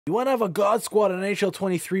You want to have a God Squad in NHL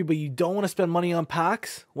 23, but you don't want to spend money on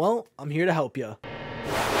packs? Well, I'm here to help you.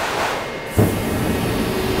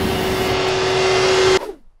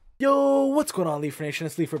 Yo, what's going on, Leafer Nation?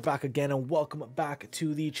 It's Leafer back again, and welcome back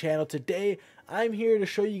to the channel. Today, I'm here to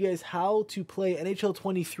show you guys how to play NHL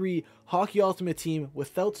 23 Hockey Ultimate Team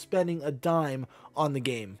without spending a dime on the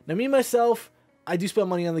game. Now, me, myself, I do spend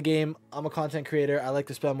money on the game. I'm a content creator. I like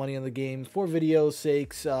to spend money on the game for videos'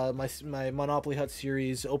 sakes. My Monopoly Hut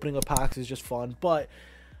series, opening up packs is just fun, but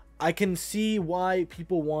I can see why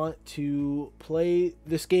people want to play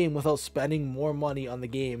this game without spending more money on the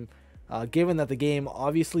game. Given that the game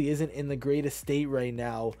obviously isn't in the greatest state right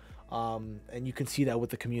now, and you can see that with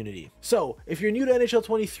the community. So if you're new to NHL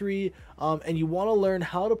 23 and you want to learn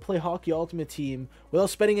how to play Hockey Ultimate Team without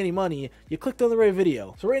spending any money, you clicked on the right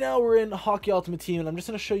video. So right now we're in Hockey Ultimate Team, and I'm just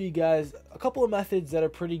going to show you guys a couple of methods that are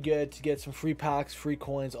pretty good to get some free packs, free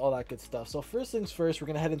coins, all that good stuff. So first things first, we're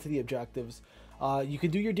going to head into the objectives. You can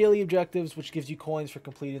do your daily objectives, which gives you coins for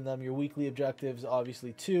completing them, your weekly objectives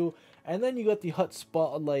obviously too, and then you got the Hut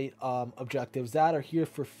Spotlight objectives that are here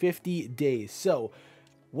for 50 days. So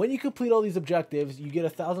when you complete all these objectives, you get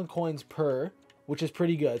 1,000 coins per, which is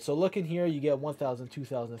pretty good. So look in here, you get 1,000,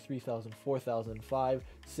 2,000, 3,000, 4,000, 5,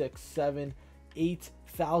 6, 7,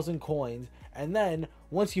 8,000 coins. And then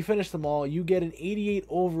once you finish them all, you get an 88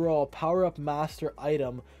 overall Power Up Master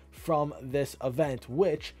item from this event,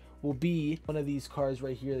 which will be one of these cards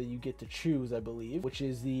right here that you get to choose, I believe, which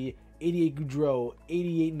is the 88 Goudreau,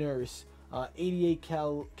 88 Nurse, 88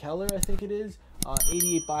 Keller, I think it is,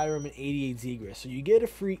 88 Byram, and 88 Zegras. So you get a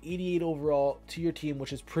free 88 overall to your team,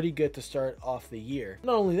 which is pretty good to start off the year.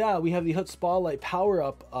 Not only that, we have the Hut Spotlight Power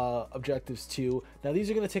Up objectives too. Now these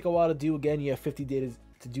are going to take a while to do. Again, you have 50 days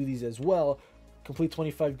to do these as well. Complete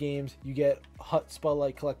 25 games, you get Hut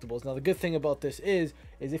Spotlight collectibles. Now the good thing about this is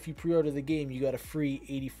if you pre-order the game, you got a free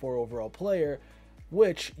 84 overall player,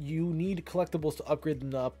 which you need collectibles to upgrade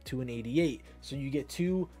them up to an 88. So you get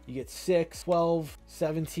 2, you get 6, 12,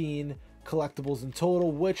 17 collectibles in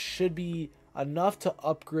total, which should be enough to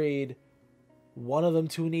upgrade one of them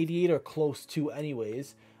to an 88 or close to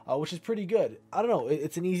anyways. Which is pretty good. I don't know,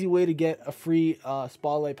 it's an easy way to get a free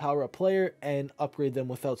Spotlight Power Up player and upgrade them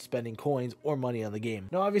without spending coins or money on the game.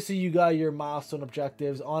 Now obviously you got your milestone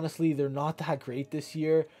objectives. Honestly, they're not that great this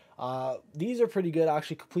year. These are pretty good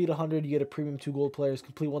actually. Complete 100, you get a premium 2 gold players.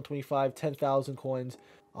 Complete 125, 10,000 coins.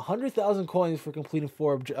 100,000 coins for completing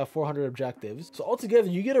 400 objectives. So altogether,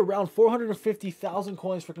 you get around 450,000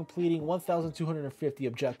 coins for completing 1,250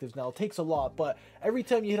 objectives. Now, it takes a lot, but every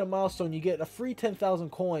time you hit a milestone, you get a free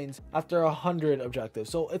 10,000 coins after 100 objectives.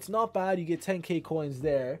 So it's not bad. You get 10k coins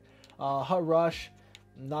there. Hut Rush,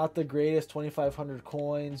 not the greatest, 2,500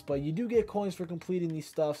 coins, but you do get coins for completing these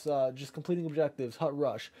stuffs, just completing objectives. Hut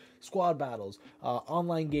Rush, squad battles,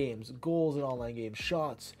 online games, goals in online games,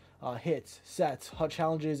 shots, hits, sets, Hut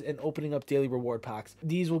challenges, and opening up daily reward packs.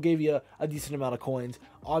 These will give you a decent amount of coins.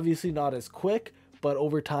 Obviously not as quick, but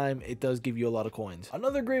over time it does give you a lot of coins.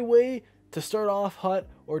 Another great way to start off Hut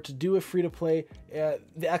or to do it free to play,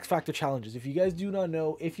 the X Factor challenges. If you guys do not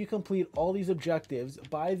know, if you complete all these objectives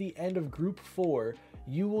by the end of Group 4,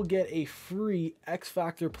 you will get a free X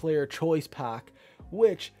Factor player choice pack,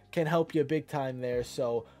 which can help you big time there.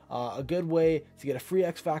 So a good way to get a free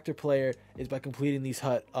X Factor player is by completing these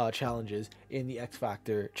Hut challenges in the X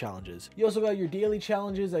Factor challenges. You also got your daily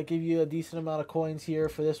challenges that give you a decent amount of coins here.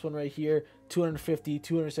 For this one right here, 250,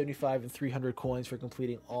 275, and 300 coins for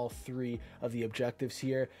completing all 3 of the objectives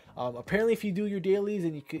here. Apparently, if you do your dailies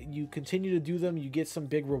and you continue to do them, you get some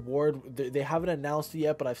big reward. They haven't announced it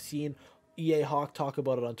yet, but I've seen EA Hawk talk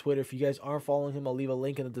about it on Twitter. If you guys aren't following him, I'll leave a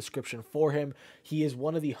link in the description for him. He is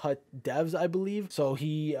one of the Hut devs, I believe, so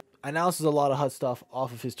he announces a lot of Hut stuff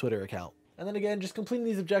off of his Twitter account. And then again, just completing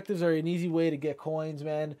these objectives are an easy way to get coins,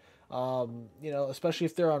 man. You know, especially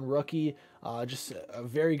if they're on rookie, just a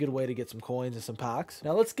very good way to get some coins and some packs.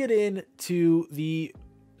 Now let's get into the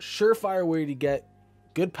surefire way to get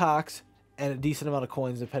good packs and a decent amount of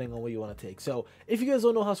coins depending on what you want to take. So if you guys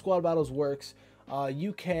don't know how squad battles works,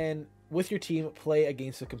 you can, with your team, play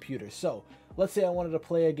against a computer. So let's say I wanted to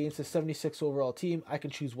play against a 76 overall team. I can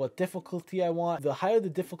choose what difficulty I want. The higher the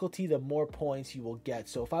difficulty, the more points you will get.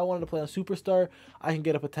 So if I wanted to play on Superstar, I can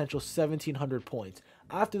get a potential 1,700 points.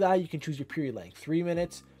 After that, you can choose your period length, 3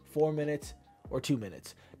 minutes, 4 minutes, or 2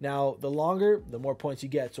 minutes. Now, the longer, the more points you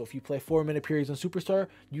get. So if you play 4-minute periods on Superstar,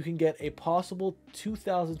 you can get a possible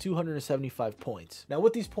 2,275 points. Now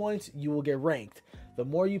with these points, you will get ranked. The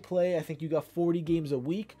more you play, I think you got 40 games a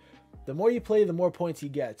week. The more you play, the more points you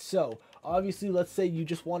get. So obviously, let's say you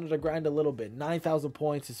just wanted to grind a little bit. 9,000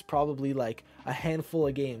 points is probably like a handful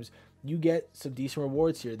of games. you get some decent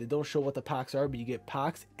rewards here. They don't show what the packs are, but you get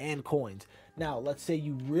packs and coins. Now, let's say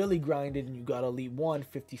you really grinded and you got Elite 1,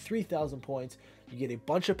 53,000 points. You get a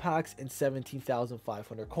bunch of packs and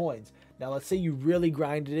 17,500 coins. Now, let's say you really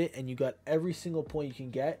grinded it and you got every single point you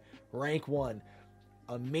can get. Rank 1,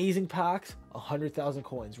 amazing packs, 100,000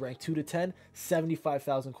 coins. Rank 2 to 10,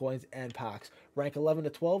 75,000 coins and packs. Rank 11 to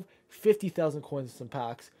 12, 50,000 coins and some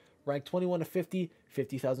packs. Rank 21 to 50,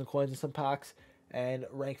 50,000 coins and some packs. And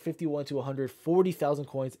rank 51 to 100, 40,000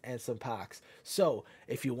 coins and some packs. So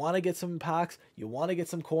if you want to get some packs, you want to get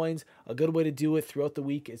some coins, a good way to do it throughout the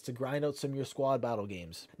week is to grind out some of your squad battle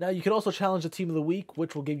games. Now, you can also challenge the team of the week,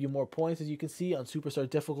 which will give you more points. As you can see on Superstar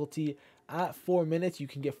difficulty, at 4 minutes, you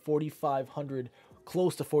can get 4,500,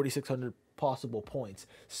 close to 4,600 possible points.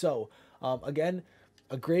 So again,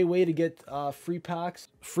 a great way to get free packs,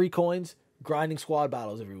 free coins, grinding squad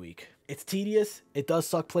battles every week. It's tedious. It does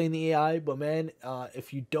suck playing the AI, but man,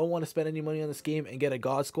 if you don't want to spend any money on this game and get a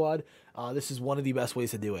God Squad, this is one of the best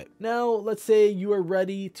ways to do it. Now, let's say you are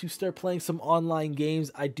ready to start playing some online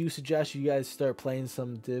games. I do suggest you guys start playing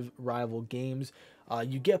some Div Rival games.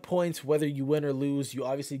 You get points whether you win or lose. You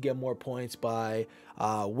obviously get more points by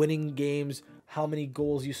winning games, how many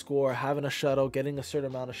goals you score, having a shutout, getting a certain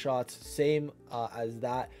amount of shots. Same as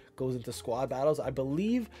that goes into squad battles. I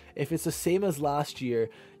believe if it's the same as last year,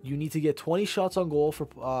 you need to get 20 shots on goal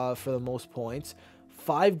for the most points,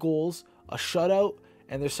 5 goals, a shutout,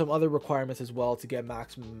 and there's some other requirements as well to get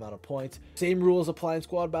maximum amount of points. Same rules apply in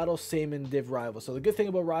squad battles, same in Div Rivals. So the good thing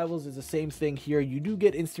about Rivals is the same thing here. You do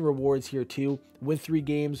get instant rewards here too. Win 3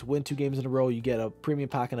 games, win 2 games in a row, you get a premium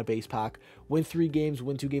pack and a base pack. Win 3 games,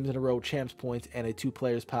 win 2 games in a row, champs points, and a 2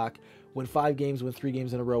 players pack. Win 5 games, win 3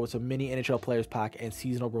 games in a row. It's a mini NHL players pack and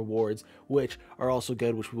seasonal rewards, which are also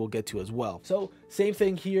good, which we will get to as well. So same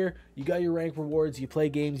thing here. You got your rank rewards. You play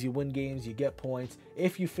games, you win games, you get points.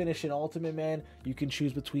 If you finish an ultimate, man, you can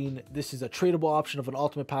choose between, this is a tradable option of an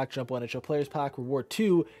ultimate pack, jumbo NHL players pack. Reward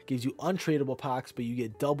 2 gives you untradable packs, but you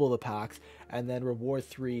get double the packs. And then reward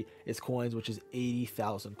 3 is coins, which is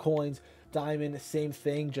 80,000 coins. Diamond, same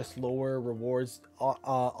thing, just lower rewards.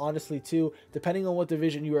 Honestly too, depending on what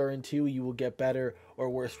division you are into, you will get better or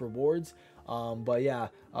worse rewards. But yeah,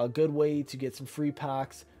 a good way to get some free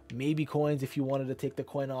packs, maybe coins if you wanted to take the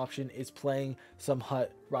coin option, is playing some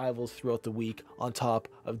hut rivals throughout the week on top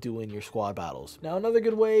of doing your squad battles. Now, another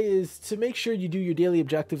good way is to make sure you do your daily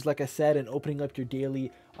objectives, like I said, and opening up your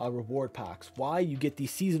daily reward packs. Why? You get these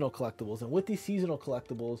seasonal collectibles, and with these seasonal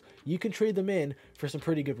collectibles, you can trade them in for some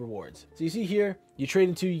pretty good rewards. So you see here, you trade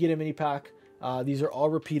in 2, you get a mini pack. These are all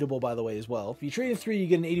repeatable, by the way, as well. If you trade in 3, you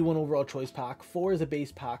get an 81 overall choice pack. 4 is a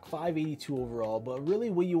base pack, 582 overall. But really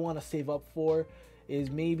what you want to save up for is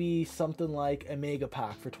maybe something like a mega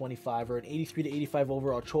pack for 25, or an 83 to 85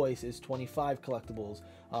 overall choice is 25 collectibles.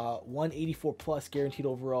 184 plus guaranteed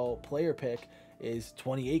overall player pick is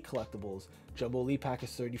 28 collectibles. Jumbo Elite pack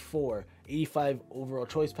is 34. 85 overall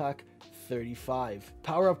choice pack, 35.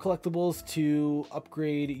 Power up collectibles to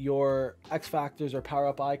upgrade your X Factors or power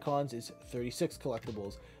up icons is 36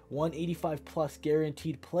 collectibles. 185 plus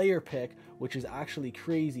guaranteed player pick, which is actually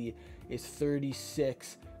crazy, is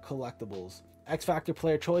 36 collectibles. X Factor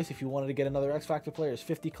player choice, if you wanted to get another X Factor player, is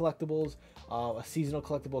 50 collectibles. A seasonal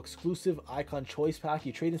collectible exclusive icon choice pack,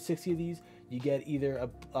 you trade in 60 of these, you get either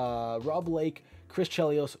a Rob Lake, Chris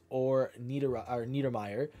Chelios, or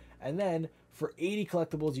Niedermeyer. And then for 80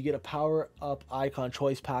 collectibles, you get a power up icon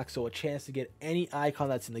choice pack, so a chance to get any icon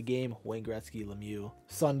that's in the game. Wayne Gretzky, Lemieux,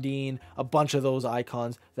 Sundin, a bunch of those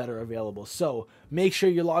icons that are available. So make sure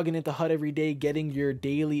you're logging into HUT every day, getting your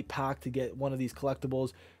daily pack to get one of these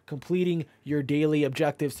collectibles, completing your daily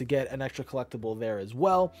objectives to get an extra collectible there as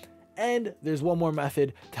well. And there's one more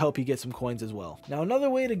method to help you get some coins as well. Now, another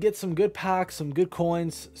way to get some good packs, some good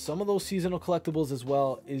coins, some of those seasonal collectibles as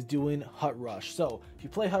well, is doing HUT Rush. So if you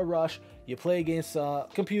play HUT Rush, you play against a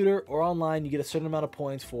computer or online, you get a certain amount of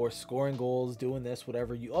points for scoring goals, doing this,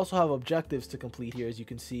 whatever. You also have objectives to complete here. As you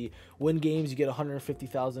can see, win games, you get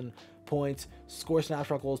 150,000 points, score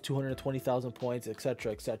snapshot goals, 220,000 points,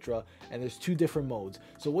 etc., etc. And there's 2 different modes.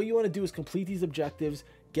 So what you want to do is complete these objectives,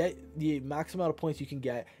 get the max amount of points you can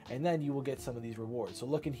get, and then you will get some of these rewards. So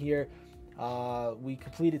looking here, we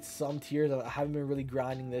completed some tiers. I haven't been really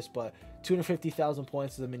grinding this, but 250,000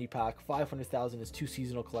 points is a mini pack, 500,000 is 2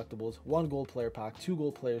 seasonal collectibles, 1 gold player pack, 2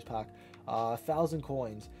 gold players pack, 1,000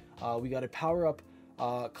 coins. We got a power up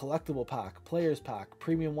collectible pack, players pack,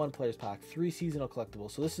 premium 1 players pack, 3 seasonal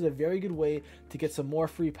collectibles. So this is a very good way to get some more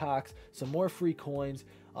free packs, some more free coins,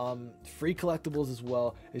 free collectibles as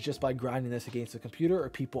well, is just by grinding this against a computer or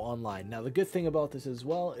people online. Now, the good thing about this as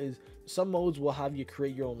well is some modes will have you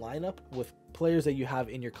create your own lineup with players that you have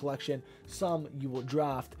in your collection. Some you will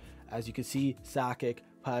draft, as you can see, Sakic,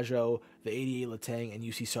 Pajot, the 88 Letang, and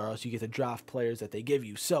UC Saros. You get to draft players that they give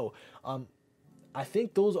you. So I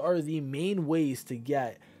think those are the main ways to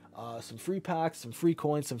get some free packs, some free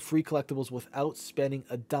coins, some free collectibles without spending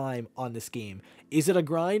a dime on this game. Is it a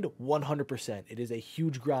grind? 100%. It is a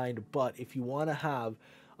huge grind, but if you want to have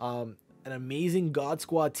an amazing God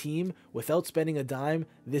Squad team without spending a dime,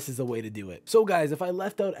 this is the way to do it. So guys, if I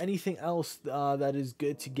left out anything else that is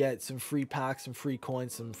good to get some free packs, some free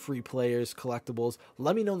coins, some free players, collectibles,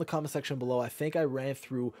 let me know in the comment section below. I think I ran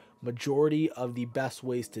through majority of the best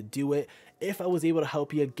ways to do it. If I was able to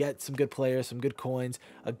help you get some good players, some good coins,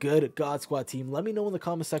 a good God Squad team, let me know in the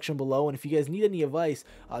comment section below. And if you guys need any advice,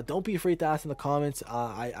 don't be afraid to ask in the comments.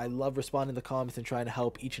 I love responding to the comments and trying to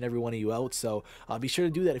help each and every one of you out. So be sure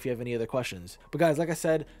to do that if you have any other questions. But guys, like I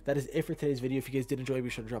said, that is it for today's video. If you guys did enjoy, be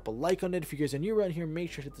sure to drop a like on it. If you guys are new around here,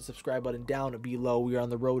 make sure to hit the subscribe button down below. We are on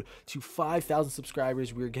the road to 5,000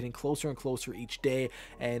 subscribers. We are getting closer and closer each day.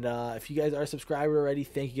 And if you guys are a subscriber already,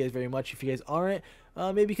 thank you guys very much. If you guys aren't,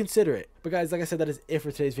 maybe consider it. But guys, like I said, that is it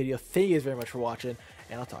for today's video. Thank you guys very much for watching,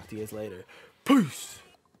 and I'll talk to you guys later. Peace.